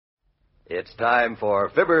It's time for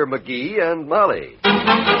Fibber, McGee, and Molly.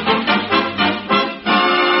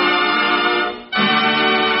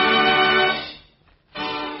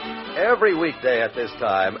 Every weekday at this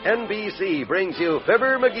time, NBC brings you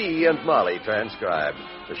Fibber, McGee, and Molly transcribed.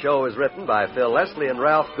 The show is written by Phil Leslie and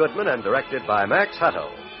Ralph Goodman and directed by Max Hutto.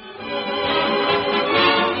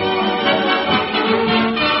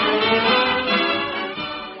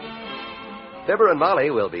 Fibber and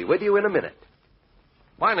Molly will be with you in a minute.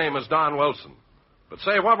 My name is Don Wilson. But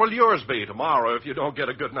say, what will yours be tomorrow if you don't get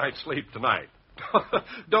a good night's sleep tonight?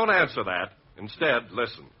 Don't answer that. Instead,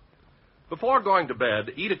 listen. Before going to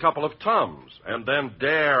bed, eat a couple of Tums, and then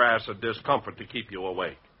dare acid discomfort to keep you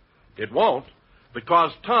awake. It won't,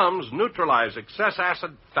 because Tums neutralize excess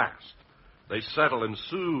acid fast. They settle and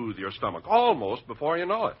soothe your stomach almost before you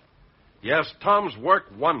know it. Yes, Tums work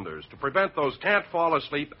wonders to prevent those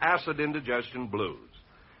can't-fall-asleep acid indigestion blues.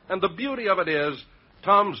 And the beauty of it is,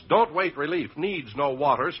 Tums Don't Wait Relief needs no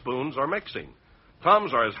water, spoons, or mixing.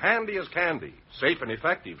 Tums are as handy as candy, safe and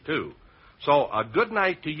effective, too. So a good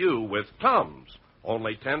night to you with Tums,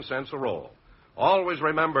 only 10 cents a roll. Always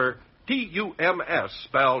remember, T-U-M-S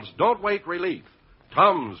spells Don't Wait Relief.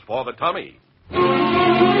 Tums for the tummy.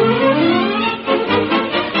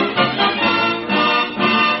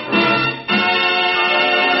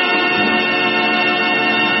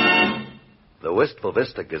 The Wistful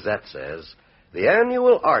Vista Gazette says, the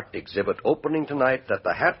annual art exhibit opening tonight at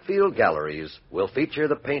the Hatfield Galleries will feature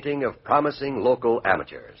the painting of promising local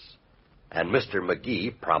amateurs. And Mr.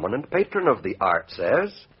 McGee, prominent patron of the art,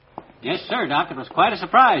 says... Yes, sir, Doc. It was quite a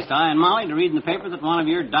surprise to I and Molly to read in the paper that one of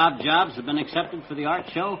your Dobb jobs had been accepted for the art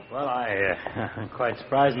show. Well, I'm quite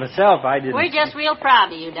surprised myself. I didn't... We're just real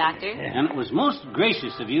proud of you, Doctor. Yeah. And it was most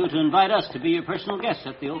gracious of you to invite us to be your personal guests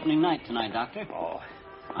at the opening night tonight, Doctor. Oh.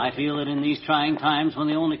 I feel that in these trying times, when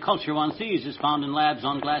the only culture one sees is found in labs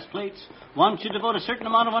on glass plates, one should devote a certain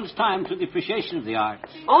amount of one's time to the appreciation of the arts.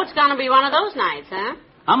 Oh, it's going to be one of those nights, huh?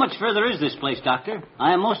 How much further is this place, Doctor?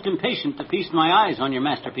 I am most impatient to feast my eyes on your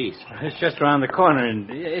masterpiece. It's just around the corner,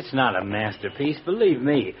 and it's not a masterpiece, believe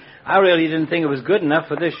me. I really didn't think it was good enough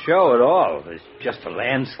for this show at all. It's just a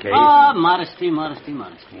landscape. Ah, modesty, modesty,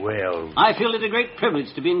 modesty. Well... I feel it a great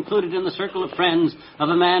privilege to be included in the circle of friends of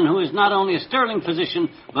a man who is not only a sterling physician,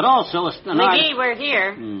 but also an artist. McGee, we're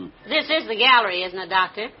here. This is the gallery, isn't it,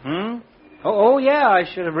 Doctor? Oh, yeah, I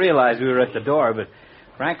should have realized we were at the door, but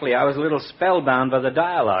frankly, I was a little spellbound by the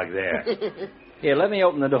dialogue there. Here, let me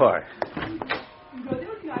open the door.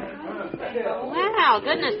 Well,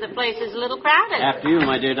 goodness, the place is a little crowded. After you,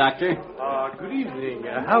 my dear Doctor. Good evening.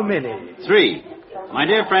 How many? 3. My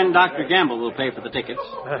dear friend, Dr. Gamble, will pay for the tickets.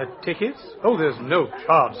 Tickets? Oh, there's no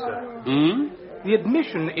charge, sir. The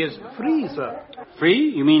admission is free, sir.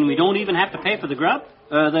 Free? You mean we don't even have to pay for the grub?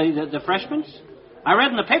 The refreshments? I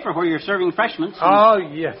read in the paper where you're serving refreshments. Oh,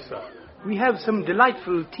 yes, sir. We have some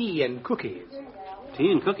delightful tea and cookies.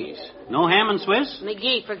 Tea and cookies? No ham and Swiss?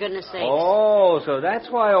 McGee, for goodness sake. Oh, so that's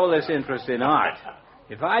why all this interest in art.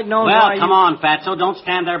 If I'd known Well, why come on, Fatso. Don't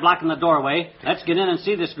stand there blocking the doorway. Let's get in and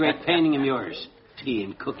see this great painting of yours. Tea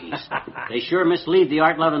and cookies. They sure mislead the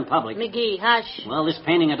art-loving public. McGee, hush. Well, this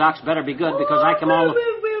painting of Doc's better be good because I come all...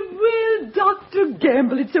 Well, Dr.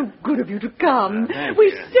 Gamble, it's so good of you to come.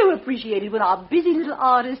 We so appreciate it when our busy little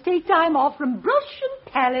artists take time off from brush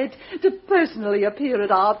and palette to personally appear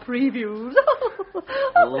at our previews.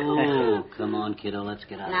 Oh, come on, kiddo, let's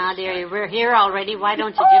get out. Now, dearie, we're here already. Why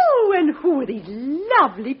don't you just... Oh, and who are these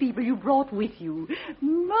lovely people you brought with you?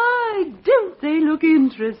 My, don't they look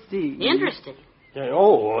interesting? Interesting?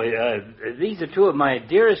 These are 2 of my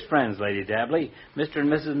dearest friends, Lady Dabley, Mr. and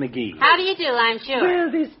Mrs. McGee. How do you do, I'm sure?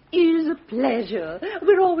 Well, this is a pleasure.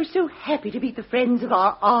 We're always so happy to meet the friends of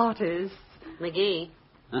our artists. McGee.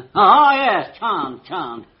 Huh? Oh, yes,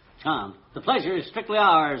 charmed. The pleasure is strictly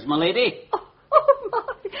ours, my lady. Oh, my.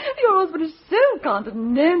 Your husband is so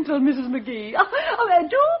continental, Mrs. McGee.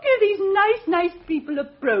 Do give these nice people a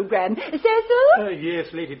program. Cecil?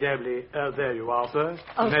 Yes, Lady Dabley. There you are, sir.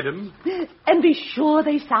 Madam. And be sure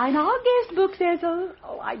they sign our guest book, Cecil.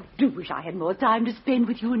 Oh, I do wish I had more time to spend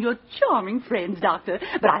with you and your charming friends, Doctor.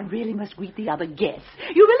 But I really must greet the other guests.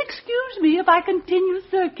 You will excuse me if I continue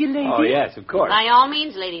circulating. Oh, yes, of course. By all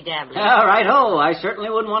means, Lady Dabley. All right, ho. I certainly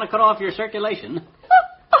wouldn't want to cut off your circulation.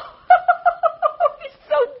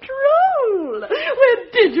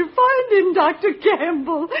 Where did you find him, Dr.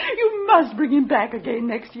 Gamble? You must bring him back again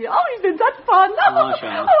next year. Oh, he's been such fun. Oh,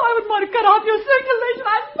 Sharon. Oh, I wouldn't want to cut off your circulation.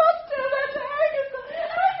 I must tell that to Agatha.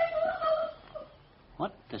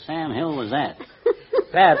 What the Sam Hill was that?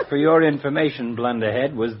 That, for your information,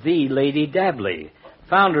 Blunderhead, was the Lady Dabley,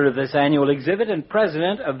 founder of this annual exhibit and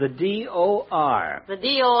president of the DOR. The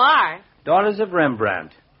DOR? Daughters of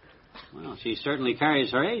Rembrandt. Well, she certainly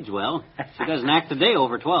carries her age well. She doesn't act a day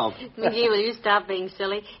over 12. McGee, will you stop being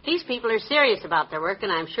silly? These people are serious about their work,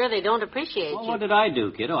 and I'm sure they don't appreciate Well, you. what did I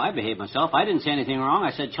do, kiddo? I behaved myself. I didn't say anything wrong.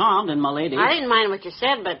 I said charmed, and my lady... I didn't mind what you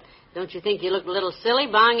said, but don't you think you looked a little silly,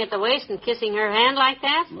 bowing at the waist and kissing her hand like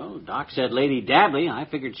that? Well, Doc said Lady Dabley. I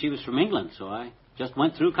figured she was from England, so I just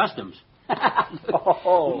went through customs.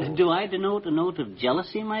 Do I denote a note of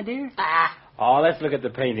jealousy, my dear? Oh, let's look at the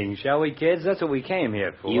painting, shall we, kids? That's what we came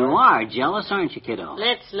here for. You are jealous, aren't you, kiddo?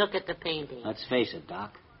 Let's look at the painting. Let's face it,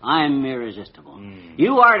 Doc. I'm irresistible.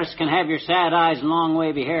 You artists can have your sad eyes and long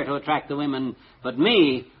wavy hair to attract the women, but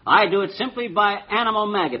me, I do it simply by animal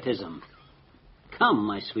magnetism. Come,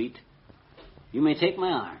 my sweet. You may take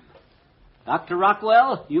my arm. Dr.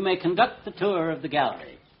 Rockwell, you may conduct the tour of the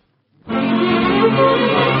gallery.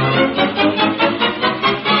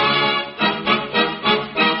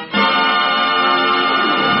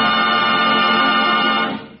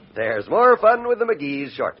 There's more fun with the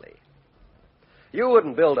McGees shortly. You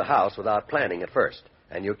wouldn't build a house without planning it first,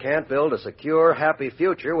 and you can't build a secure, happy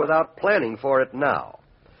future without planning for it now.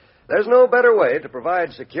 There's no better way to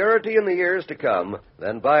provide security in the years to come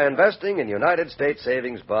than by investing in United States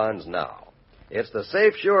savings bonds now. It's the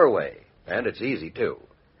safe, sure way, and it's easy, too.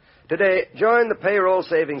 Today, join the payroll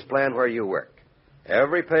savings plan where you work.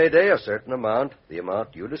 Every payday, a certain amount, the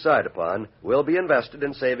amount you decide upon, will be invested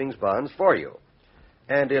in savings bonds for you.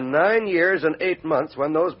 And in 9 years and 8 months,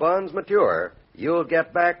 when those bonds mature, you'll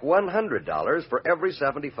get back $100 for every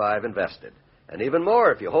 $75 invested, and even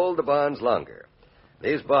more if you hold the bonds longer.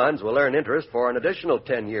 These bonds will earn interest for an additional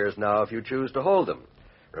 10 years now if you choose to hold them.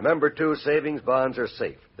 Remember, too, savings bonds are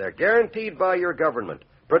safe. They're guaranteed by your government,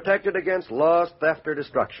 protected against loss, theft, or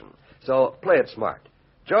destruction. So play it smart.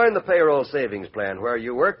 Join the payroll savings plan where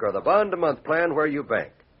you work or the bond-a-month plan where you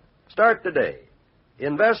bank. Start today.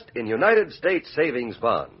 Invest in United States savings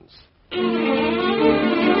bonds.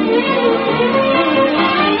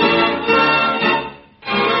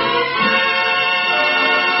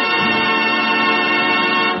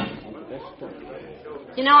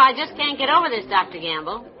 You know, I just can't get over this, Dr.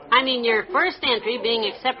 Gamble. I mean, your first entry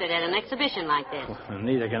being accepted at an exhibition like this. Well,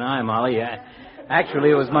 neither can I, Molly. Actually,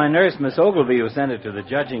 it was my nurse, Miss Ogilvy, who sent it to the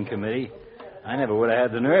judging committee. I never would have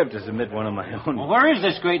had the nerve to submit one of my own. Well, where is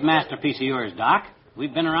this great masterpiece of yours, Doc?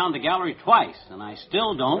 We've been around the gallery twice, and I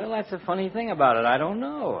still don't... Well, that's the funny thing about it. I don't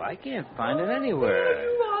know. I can't find it anywhere.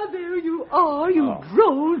 There you are, you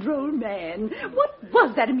droll man. What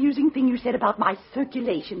was that amusing thing you said about my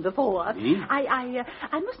circulation before? I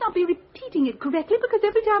must not be repeating it correctly, because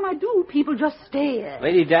every time I do, people just stare.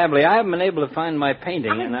 Lady Dabley, I haven't been able to find my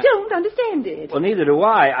painting. I don't understand it. Well, neither do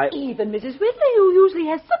I. Even Mrs. Whitley, who usually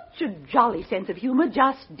has such a jolly sense of humor,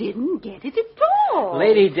 just didn't get it at all.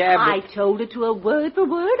 Lady Dabley... I told it to her word for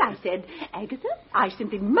word. I said, Agatha, I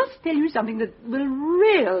simply must tell you something that will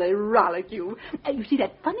really rollick you. You see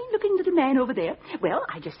that funny-looking little man over there? Well,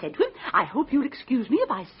 I just said to him, I hope you'll excuse me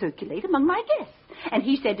if I circulate among my guests. And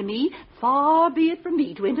he said to me, far be it from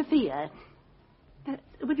me to interfere.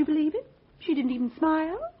 Would you believe it? She didn't even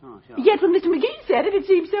smile. Oh, sure. Yet when Mr. McGee said it, it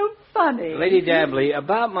seemed so funny. Lady Dabley,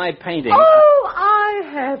 about my painting... Oh, I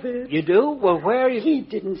have it. You do? Well, where is... He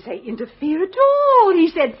didn't say interfere at all. He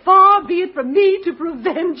said, far be it from me to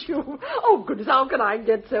prevent you. Oh, goodness, how can I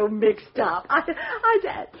get so mixed up?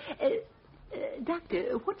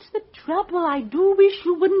 Doctor, what's the trouble? I do wish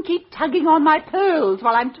you wouldn't keep tugging on my pearls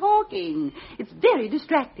while I'm talking. It's very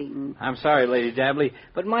distracting. I'm sorry, Lady Dabley,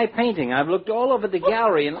 but my painting, I've looked all over the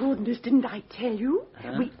gallery and... Goodness, didn't I tell you?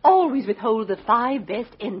 We always withhold the 5 best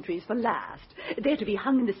entries for last. They're to be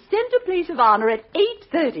hung in the center place of honor at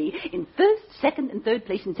 8:30 in first, second, and third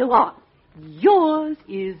place and so on. Yours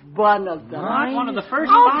is one of them. Not one of the first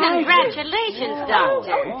Oh, 5? congratulations,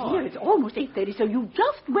 Doctor. Oh, dear, it's almost 8:30, so you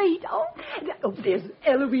just wait. Oh, there's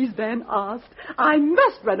Eloise Van Ast. I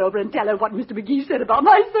must run over and tell her what Mr. McGee said about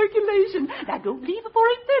my circulation. Now, don't leave before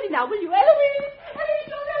 8:30 now, will you, Eloise?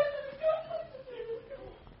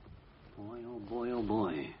 Boy, oh,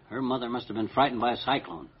 boy. Her mother must have been frightened by a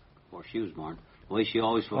cyclone before she was born. The way she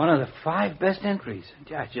always was. One of the 5 best entries.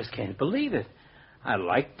 I just can't believe it. I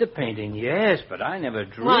liked the painting, yes, but I never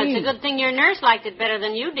dreamed... Well, it's a good thing your nurse liked it better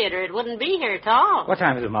than you did, or it wouldn't be here at all. What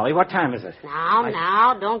time is it, Molly? What time is it?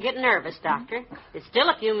 Now, don't get nervous, Doctor. It's still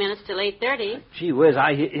a few minutes till 8:30. Gee whiz,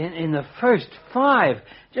 in the first 5.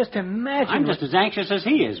 Just imagine... I'm just as anxious as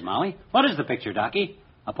he is, Molly. What is the picture, Docky?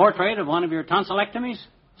 A portrait of one of your tonsillectomies?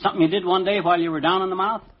 Something you did one day while you were down in the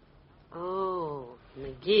mouth? Oh,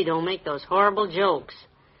 McGee, don't make those horrible jokes.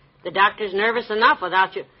 The doctor's nervous enough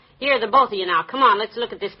without you. Here, the both of you now. Come on, let's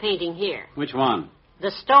look at this painting here. Which one?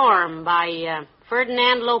 The Storm by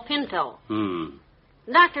Ferdinand Lopinto.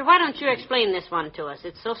 Doctor, why don't you explain this one to us?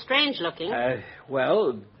 It's so strange looking.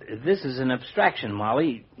 Well, this is an abstraction,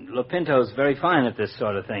 Molly. Lopinto's very fine at this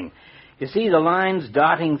sort of thing. You see, the lines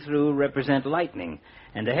dotting through represent lightning,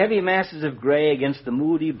 and the heavy masses of gray against the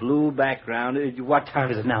moody blue background. What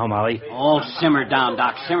time is it now, Molly? Oh, simmer down,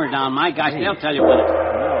 Doc. Simmer down. My gosh, they'll tell you when it's...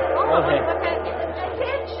 Go ahead.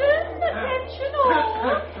 Attention,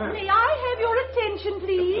 all. May I have your attention,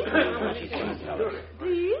 please?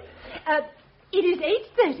 Please? It is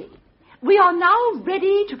 8:30. We are now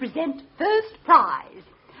ready to present first prize.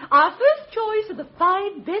 Our first choice of the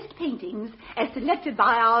 5 best paintings as selected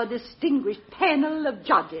by our distinguished panel of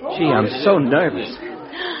judges. Gee, I'm so nervous.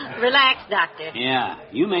 Relax, Doctor. Yeah,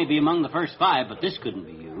 you may be among the first 5, but this couldn't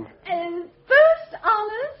be you. First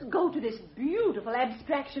honors go to this beautiful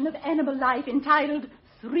abstraction of animal life entitled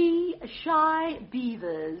 3 Shy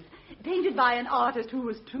Beavers, painted by an artist who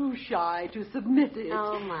was too shy to submit it.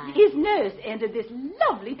 Oh, my. His nurse entered this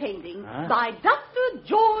lovely painting by Dr.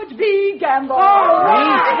 George B. Gamble. You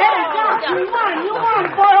won,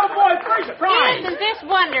 boy, oh, boy, first prize. Isn't this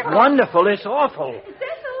wonderful? Wonderful. It's awful.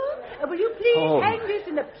 Cecil, will you please hang this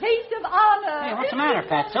in the place of honor? Hey, what's the matter,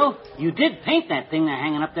 Fatso? You did paint that thing they're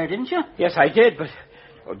hanging up there, didn't you? Yes, I did, but...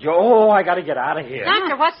 Oh, Joe, I got to get out of here.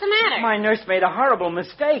 Doctor, what's the matter? My nurse made a horrible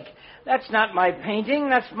mistake. That's not my painting.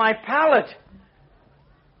 That's my palette.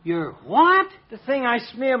 Your what? The thing I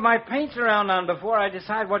smear my paints around on before I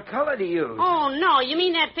decide what color to use. Oh, no. You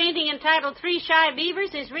mean that painting entitled 3 Shy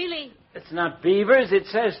Beavers is really... It's not beavers. It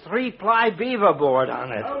says 3-ply beaver board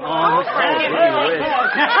on it. Oh,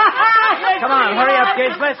 Come on, hurry up,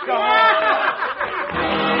 kids. Let's go.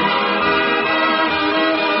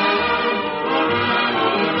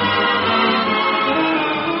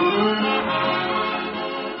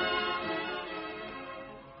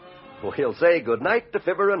 We'll say goodnight to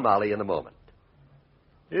Fibber and Molly in a moment.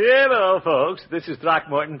 Hello, folks. This is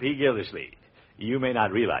Throckmorton P. Gildersleeve. You may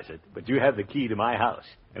not realize it, but you have the key to my house.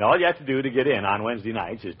 And all you have to do to get in on Wednesday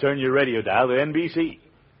nights is turn your radio dial to NBC.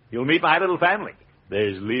 You'll meet my little family.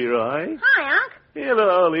 There's Leroy. Hi, Unc.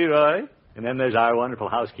 Hello, Leroy. And then there's our wonderful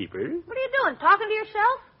housekeeper. What are you doing, talking to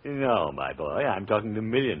yourself? No, my boy. I'm talking to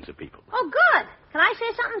millions of people. Oh, good. Can I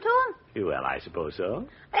say something to him? Well, I suppose so.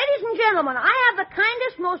 Ladies and gentlemen, I have the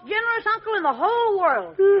kindest, most generous uncle in the whole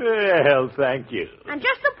world. Well, thank you. And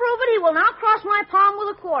just to prove it, he will now cross my palm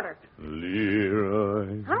with a quarter.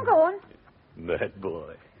 Leroy. I'm going. That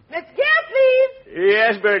boy. Let's get, please.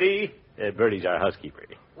 Yes, Bertie. Bertie's our housekeeper.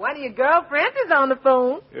 One of your girlfriends is on the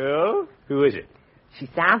phone. Oh? Who is it? She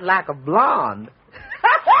sounds like a blonde.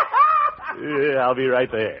 I'll be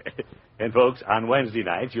right there. And, folks, on Wednesday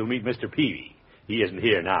nights, you'll meet Mr. Peavy. He isn't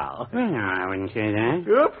here now. Well, no, I wouldn't say that.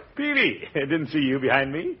 Oop, Peavy. Didn't see you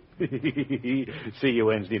behind me. See you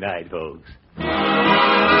Wednesday night, folks.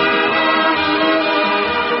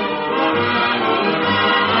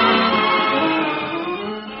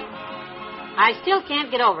 I still can't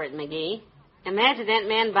get over it, McGee. Imagine that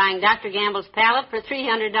man buying Dr. Gamble's palette for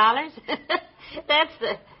 $300. That's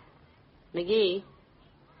the... McGee,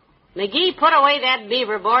 put away that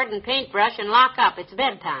beaver board and paintbrush and lock up. It's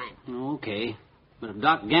bedtime. Okay. But if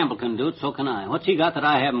Doc Gamble can do it, so can I. What's he got that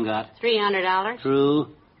I haven't got? $300.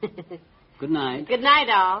 True. Good night. Good night,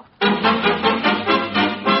 all.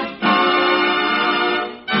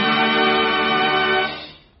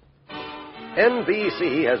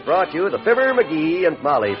 NBC has brought you the Fibber, McGee, and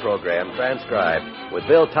Molly program transcribed with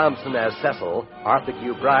Bill Thompson as Cecil, Arthur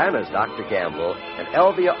Q. Bryan as Dr. Gamble, and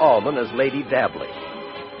Elvia Allman as Lady Dabley.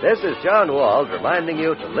 This is John Wald reminding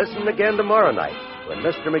you to listen again tomorrow night when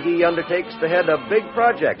Mr. McGee undertakes to head a big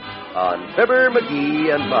project on Fibber,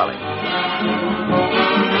 McGee, and Molly.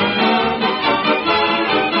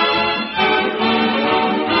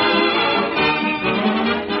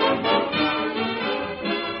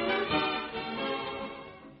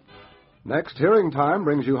 Next, Hearing Time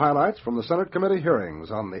brings you highlights from the Senate committee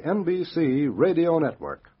hearings on the NBC Radio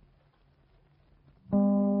Network.